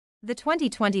The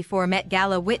 2024 Met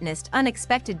Gala witnessed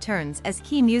unexpected turns as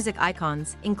key music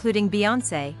icons, including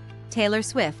Beyoncé, Taylor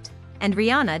Swift, and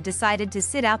Rihanna decided to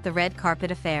sit out the red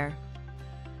carpet affair.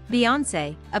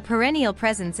 Beyoncé, a perennial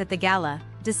presence at the gala,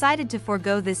 decided to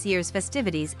forego this year's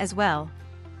festivities as well.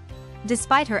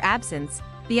 Despite her absence,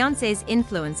 Beyoncé's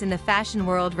influence in the fashion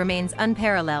world remains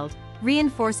unparalleled,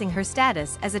 reinforcing her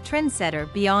status as a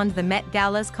trendsetter beyond the Met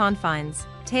Gala's confines.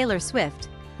 Taylor Swift,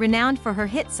 renowned for her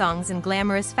hit songs and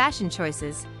glamorous fashion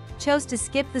choices, chose to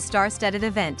skip the star-studded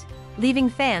event, leaving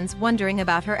fans wondering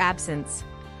about her absence.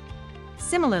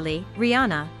 Similarly,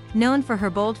 Rihanna, known for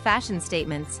her bold fashion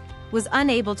statements, was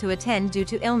unable to attend due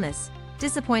to illness,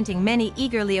 disappointing many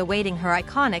eagerly awaiting her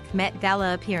iconic Met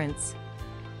Gala appearance.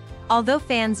 Although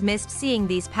fans missed seeing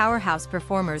these powerhouse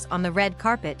performers on the red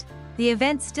carpet, the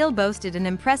event still boasted an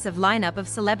impressive lineup of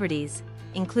celebrities,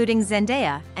 including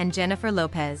Zendaya and Jennifer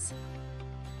Lopez.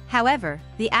 However,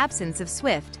 the absence of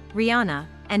Swift, Rihanna,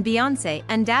 and Beyoncé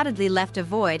undoubtedly left a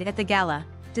void at the gala.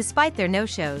 Despite their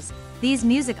no-shows, these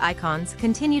music icons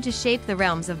continue to shape the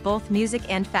realms of both music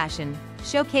and fashion,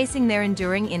 showcasing their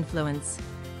enduring influence.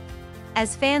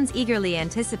 As fans eagerly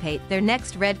anticipate their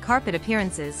next red carpet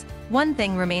appearances, one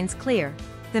thing remains clear: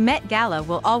 the Met Gala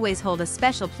will always hold a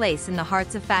special place in the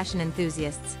hearts of fashion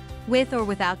enthusiasts, with or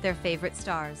without their favorite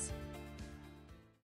stars.